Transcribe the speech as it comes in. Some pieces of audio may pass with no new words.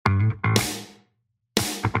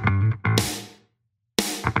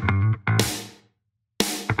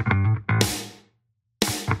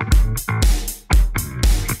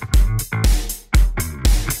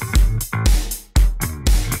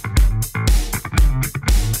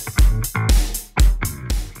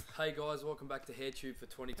Hey guys, welcome back to HairTube for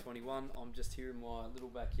 2021. I'm just here in my little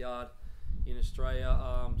backyard in Australia.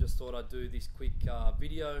 Just thought I'd do this quick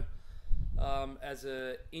video as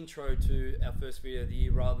an intro to our first video of the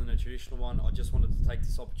year rather than a traditional one. I just wanted to take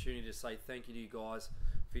this opportunity to say thank you to you guys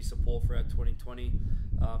for your support throughout 2020.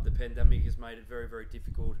 The pandemic has made it very, very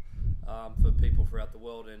difficult for people throughout the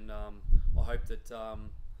world, and I hope that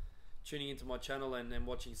tuning into my channel and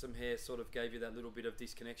watching some hair sort of gave you that little bit of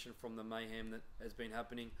disconnection from the mayhem that has been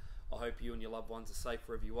happening. I hope you and your loved ones are safe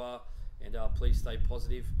wherever you are, and please stay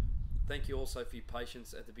positive. Thank you also for your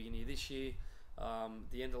patience at the beginning of this year.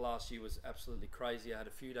 The end of last year was absolutely crazy. I had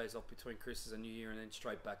a few days off between Christmas and New Year and then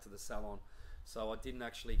straight back to the salon. So I didn't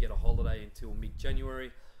actually get a holiday until mid-January.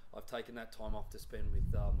 I've taken that time off to spend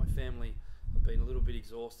with my family. I've been a little bit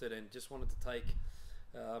exhausted and just wanted to take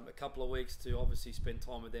a couple of weeks to obviously spend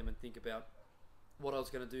time with them and think about what I was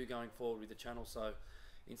going to do going forward with the channel. So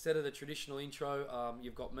instead of the traditional intro,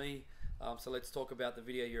 you've got me. So let's talk about the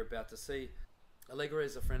video you're about to see. Allegra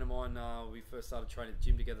is a friend of mine. We first started training at the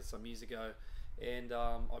gym together some years ago, and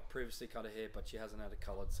I previously cut her hair, but she hasn't had it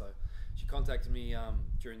coloured. So she contacted me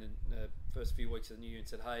during the first few weeks of the new year and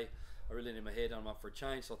said, hey, I really need my hair done, I'm up for a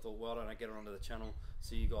change. So I thought, why don't I get her onto the channel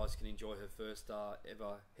so you guys can enjoy her first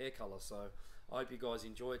ever hair colour. So I hope you guys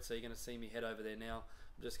enjoy it. So you're going to see me head over there now.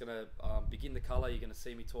 I'm just going to begin the colour. You're going to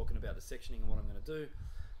see me talking about the sectioning and what I'm going to do.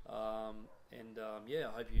 Yeah,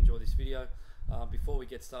 I hope you enjoy this video. Before we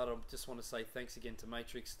get started, I just want to say thanks again to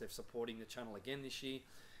Matrix. They're supporting the channel again this year.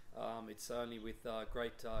 It's only with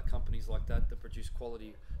great companies like that that produce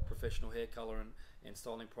quality professional hair colour and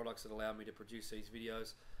styling products that allow me to produce these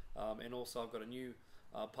videos. And also I've got a new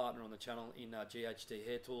partner on the channel in GHD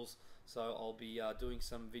Hair Tools. So I'll be doing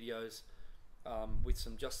some videos with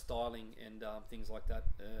some just styling and things like that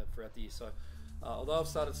throughout the year. So although I've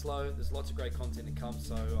started slow, there's lots of great content to come.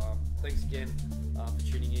 So thanks again for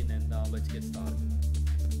tuning in, and let's get started.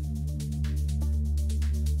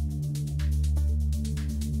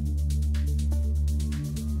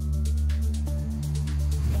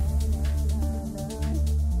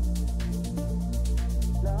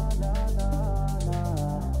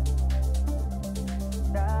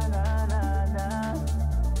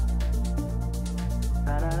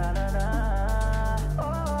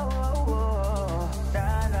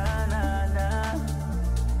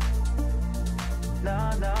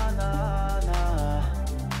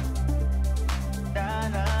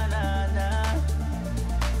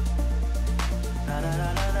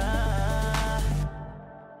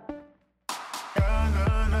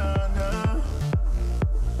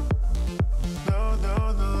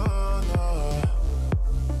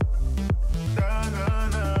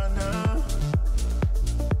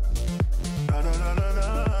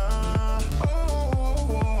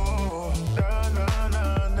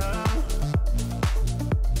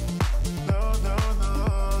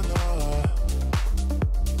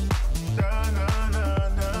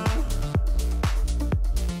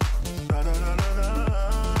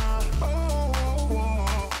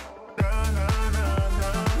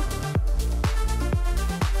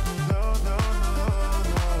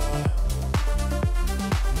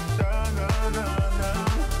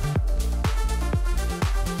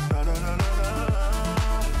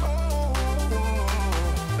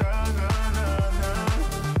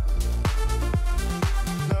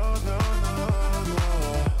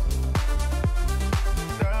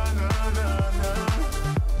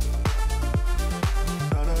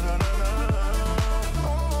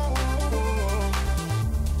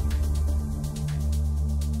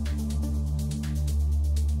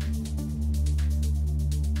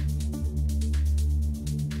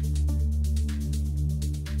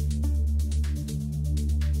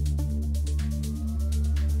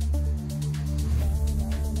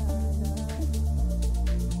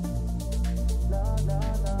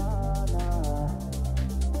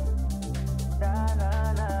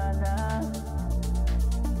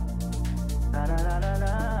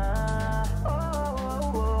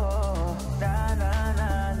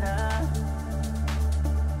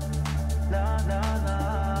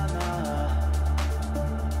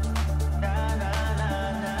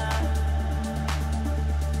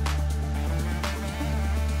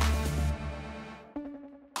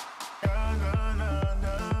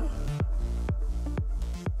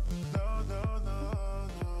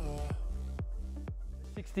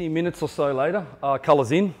 Minutes or so later,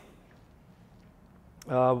 colour's in.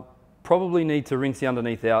 Probably need to rinse the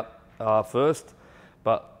underneath out first,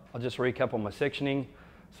 but I'll just recap on my sectioning.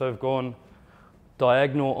 So I've gone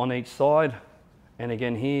diagonal on each side, and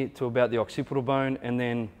again here to about the occipital bone, and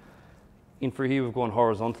then in through here we've gone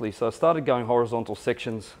horizontally. So I started going horizontal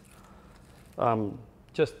sections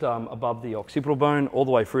just above the occipital bone, all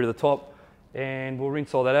the way through to the top. And we'll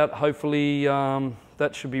rinse all that out. Hopefully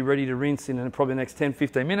that should be ready to rinse in probably the next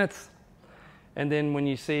 10-15 minutes. And then when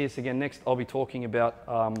you see us again next, I'll be talking about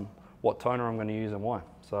what toner I'm going to use and why.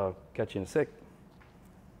 So catch you in a sec.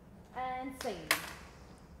 And scene.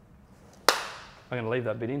 I'm going to leave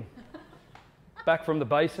that bit in. Back from the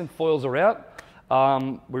basin, foils are out.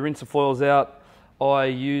 We rinse the foils out. I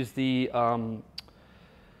use the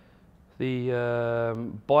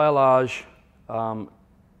Biolage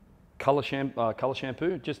colour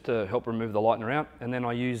shampoo just to help remove the lightener out, and then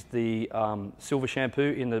I use the silver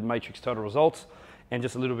shampoo in the Matrix Total Results and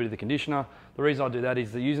just a little bit of the conditioner. The reason I do that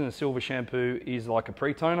is that using the silver shampoo is like a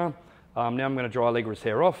pre-toner. Now I'm going to dry Allegra's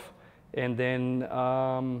hair off, and then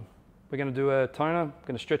we're going to do a toner. I'm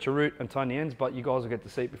going to stretch a root and tone the ends, but you guys will get to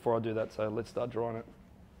see it before I do that, so let's start drying it.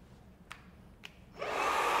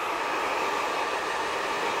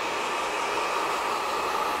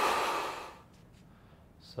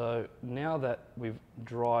 So now that we've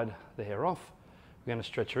dried the hair off, we're going to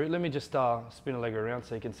stretch her. Let me just spin Allegra around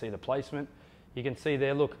so you can see the placement. You can see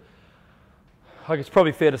there, look, it's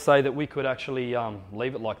probably fair to say that we could actually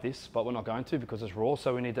leave it like this, but we're not going to because it's raw,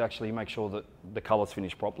 so we need to actually make sure that the colour's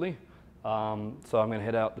finished properly. So I'm going to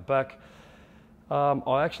head out the back.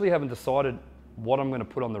 I actually haven't decided what I'm going to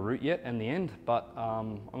put on the root yet and the end, but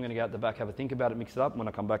I'm going to go out the back, have a think about it, mix it up. When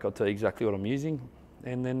I come back, I'll tell you exactly what I'm using.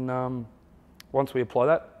 And then once we apply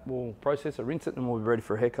that, we'll process it, rinse it, and we'll be ready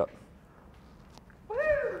for a haircut. Woo!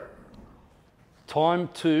 Time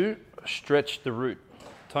to stretch the root.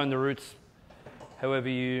 Tone the roots, however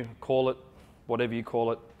you call it, whatever you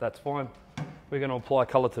call it, that's fine. We're going to apply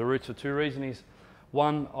colour to the roots for two reasons.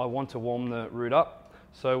 One, I want to warm the root up.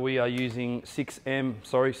 So we are using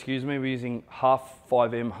we're using half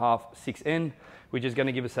 5M, half 6N, which is going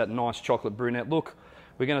to give us that nice chocolate brunette look.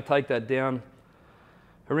 We're going to take that down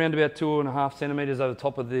around about 2.5 centimetres over the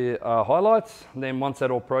top of the highlights. And then once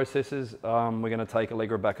that all processes, we're going to take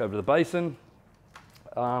Allegra back over the basin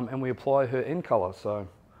and we apply her end colour. So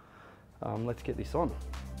let's get this on.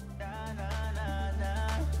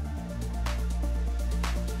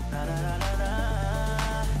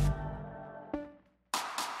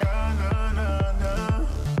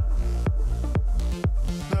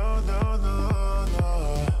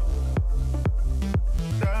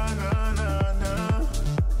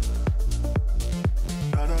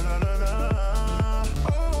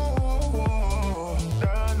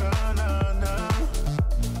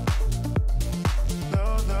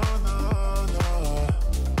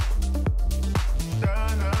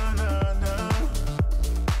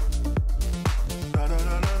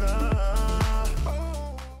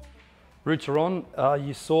 Roots are on.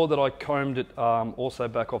 You saw that I combed it also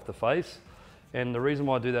back off the face, and the reason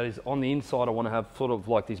why I do that is on the inside I want to have sort of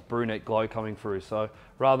like this brunette glow coming through. So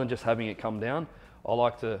rather than just having it come down, I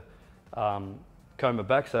like to comb it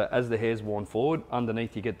back, so as the hair's worn forward,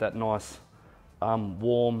 underneath you get that nice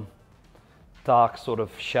warm, dark sort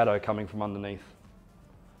of shadow coming from underneath.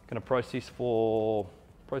 Going to process this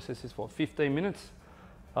for 15 minutes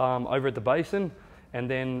over at the basin, and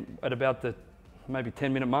then at about the maybe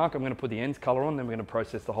 10-minute mark, I'm going to put the ends colour on, then we're going to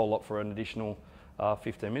process the whole lot for an additional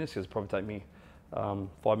 15 minutes, because it'll probably take me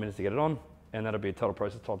 5 minutes to get it on, and that'll be a total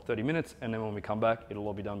process time 30 minutes, and then when we come back, it'll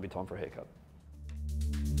all be done, be time for a haircut.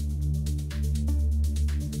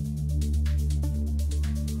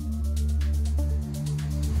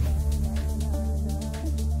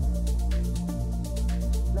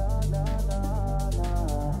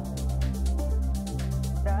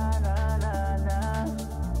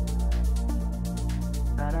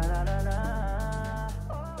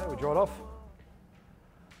 Dry it off.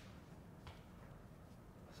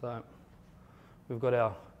 So we've got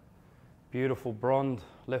our beautiful blonde,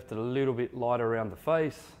 left it a little bit lighter around the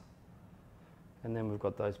face, and then we've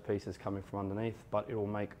got those pieces coming from underneath, but it will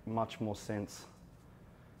make much more sense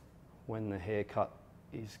when the haircut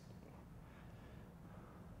is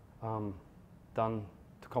done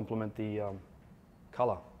to complement the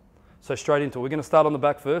colour. So straight into it. We're going to start on the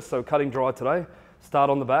back first, so cutting dry today.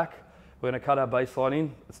 Start on the back. We're going to cut our baseline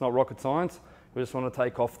in. It's not rocket science. We just want to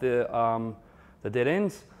take off the dead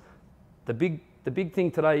ends. The big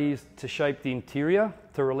thing today is to shape the interior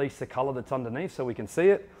to release the colour that's underneath so we can see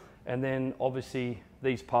it. And then obviously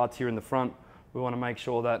these parts here in the front, we want to make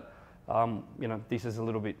sure that you know, this is a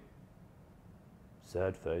little bit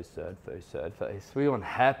sad face, sad face, sad face. We want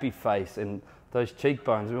happy face, and those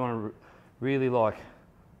cheekbones, we want to really like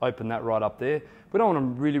open that right up there. We don't want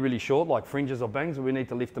them really, really short like fringes or bangs, but we need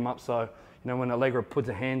to lift them up so, you know, when Allegra puts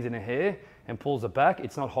her hands in her hair and pulls it back,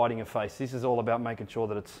 it's not hiding her face. This is all about making sure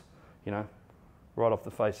that it's, you know, right off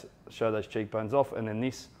the face, show those cheekbones off, and then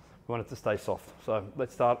this, we want it to stay soft. So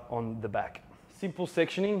let's start on the back. Simple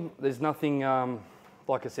sectioning, there's nothing,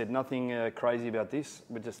 like I said, nothing crazy about this.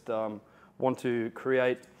 We just want to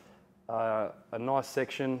create a nice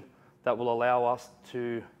section that will allow us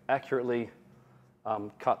to accurately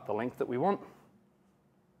cut the length that we want.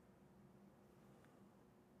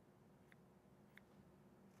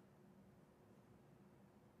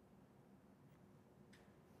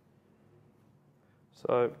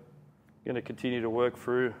 So I'm going to continue to work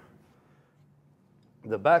through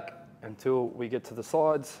the back until we get to the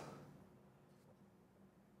sides.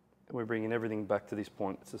 And we're bringing everything back to this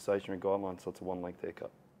point. It's a stationary guideline, so it's a one length haircut.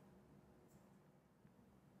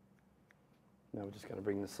 Now we're just going to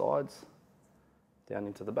bring the sides down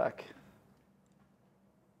into the back.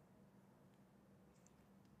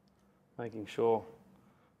 Making sure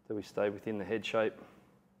that we stay within the head shape.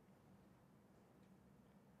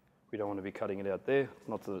 We don't want to be cutting it out there.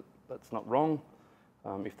 Not that that's not wrong.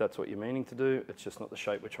 If that's what you're meaning to do, it's just not the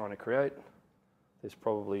shape we're trying to create. There's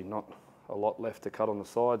probably not a lot left to cut on the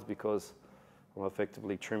sides because I'm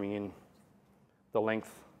effectively trimming in the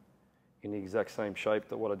length in the exact same shape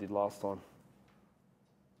that what I did last time.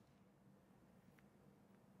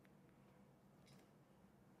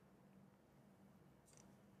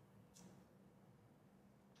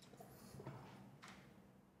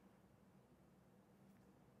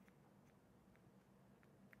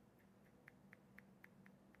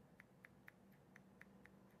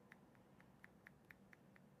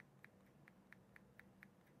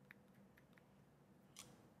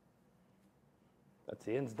 That's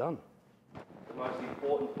the end's done. The most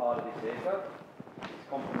important part of this haircut is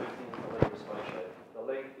complementing Allegra's face shape. The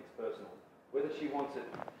leg, it's personal. Whether she wants it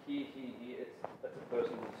here, that's a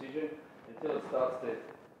personal decision. Until it starts to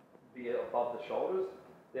be above the shoulders,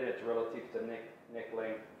 then it's relative to neck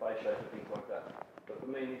length, face shape, and things like that. But for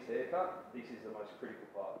me, in this haircut, this is the most critical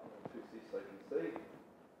part. I'm going to twist this so you can see.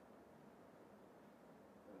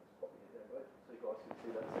 Let's pop it down, mate, so you guys can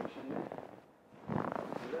see that section there.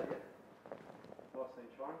 See that, yeah? Nice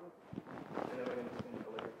neat triangle. And then we're going to spin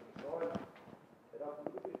the leg to the side, head up a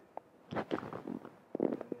little bit.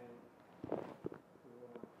 And then we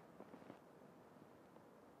want to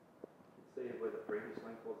see where the previous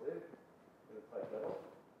length was there. Going to take that off.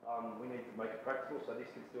 We need to make it practical, so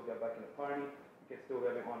this can still go back in the pony. It can still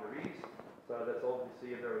go behind her ears. So that's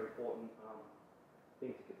obviously a very important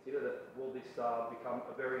thing to consider. That will this become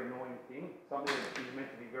a very annoying thing? Something that is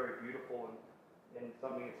meant to be very beautiful and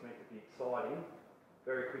something that's meant to be exciting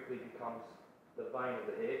very quickly becomes the vein of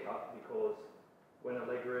the haircut, because when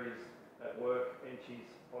Allegra is at work and she's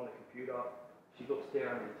on the computer, she looks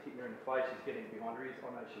down and it's hitting her in the face, she's getting behind her ears. I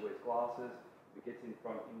know she wears glasses, it gets in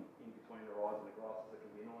front, in between her eyes and the glasses, that can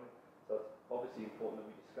be annoying. So it's obviously important that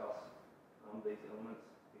we discuss these elements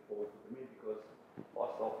before we put them in, because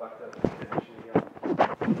lifestyle factor is actually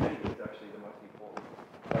the most important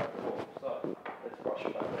factor of all. So let's brush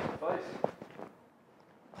it back on the face.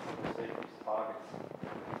 We'll see if this targets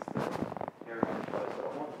the area on the face that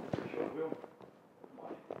I want. I'm pretty sure it will. It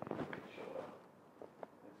might be a bit shorter.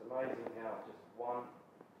 It's amazing how just one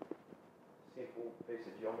simple piece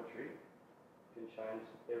of geometry can change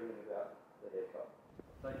everything about the haircut.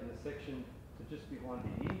 I've taken the section to just behind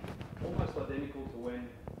the ear, almost identical to when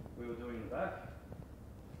we were doing the back.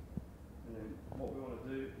 And then what we want to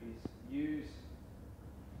do is use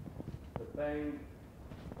the bang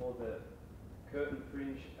or the curtain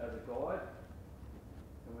fringe as a guide,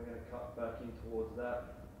 and we're going to cut back in towards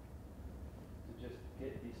that to just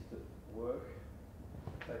get this to work.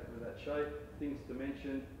 Take it with that shape. Things to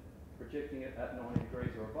mention: projecting it at 90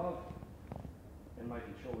 degrees or above, and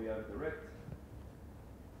making sure we over direct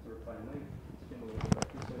to retain length. Spin a little bit back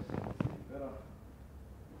this way so you can see it better.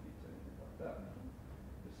 If you turn it like that,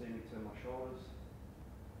 you'll see me turn my shoulders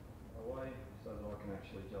away so that I can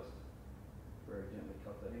actually just very gently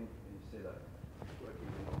cut that in, and you see that working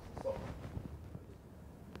nice and soft.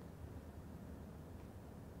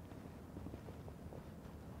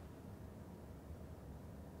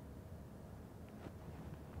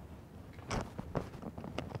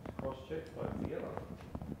 Cross check both together.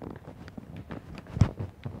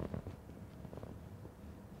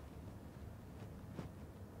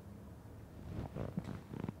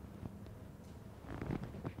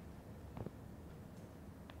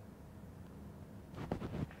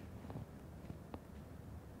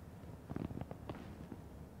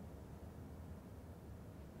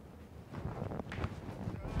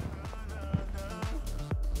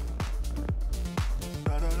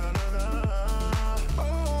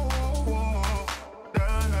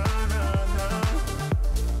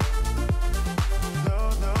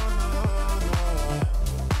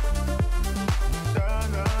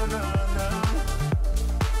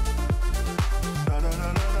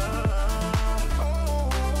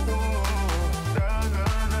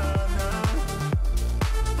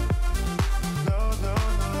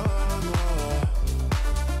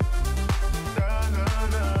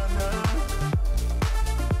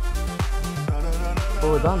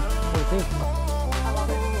 we're done. What do you think? I love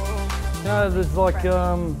it. No, there's like,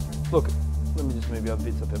 look, let me just move you up a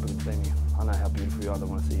bit so people can see me. I know how beautiful you are, I don't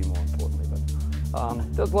want to see you more importantly, but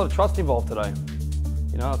there's a lot of trust involved today.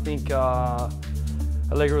 You know, I think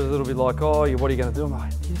Allegra was a little bit like, oh, what are you going to do? I'm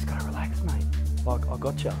like, you just got to relax, mate. Like, I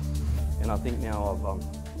got you. And I think now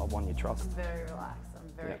I've won your trust. I'm very relaxed.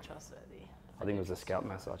 I'm very trustworthy. I think it was a scalp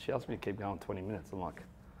massage. She asked me to keep going 20 minutes. I'm like,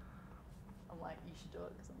 you should do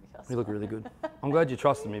it because I'm a customer. you look really good. I'm glad you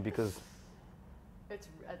trusted me because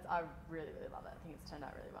I really, really love it. I think it's turned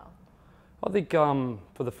out really well. I think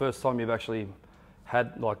for the first time you've actually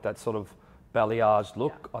had like that sort of balayage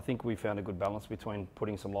look. I think we found a good balance between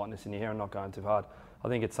putting some lightness in your hair and not going too hard. I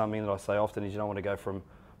think it's something that I say often is you don't want to go from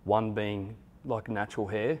one being like natural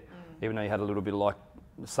hair, even though you had a little bit of like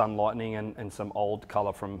sun lightening and some old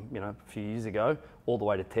colour from, you know, a few years ago, all the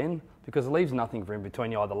way to 10, because it leaves nothing for in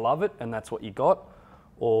between. You either love it and that's what you got,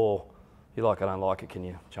 or you're like, I don't like it, can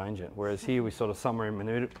you change it? Whereas here we sort of somewhere in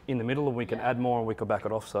the middle and we can add more and we can back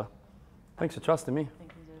it off. So thanks for trusting me. I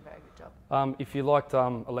think you did a very good job. If you liked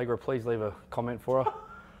Allegra, please leave a comment for her.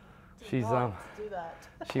 She's do that.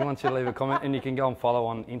 She wants you to leave a comment, and you can go and follow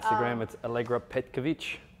on Instagram. It's Allegra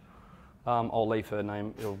Petkovich. I'll leave her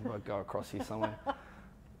name. It'll go across here somewhere.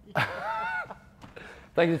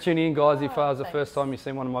 Thanks for tuning in, guys. If it was the first time you've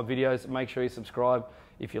seen one of my videos, make sure you subscribe.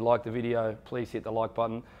 If you like the video, please hit the like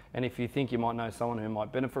button. And if you think you might know someone who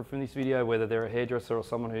might benefit from this video, whether they're a hairdresser or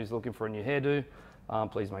someone who's looking for a new hairdo,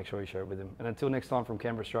 please make sure you share it with them. And until next time from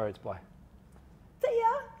Canberra, Australia, it's bye.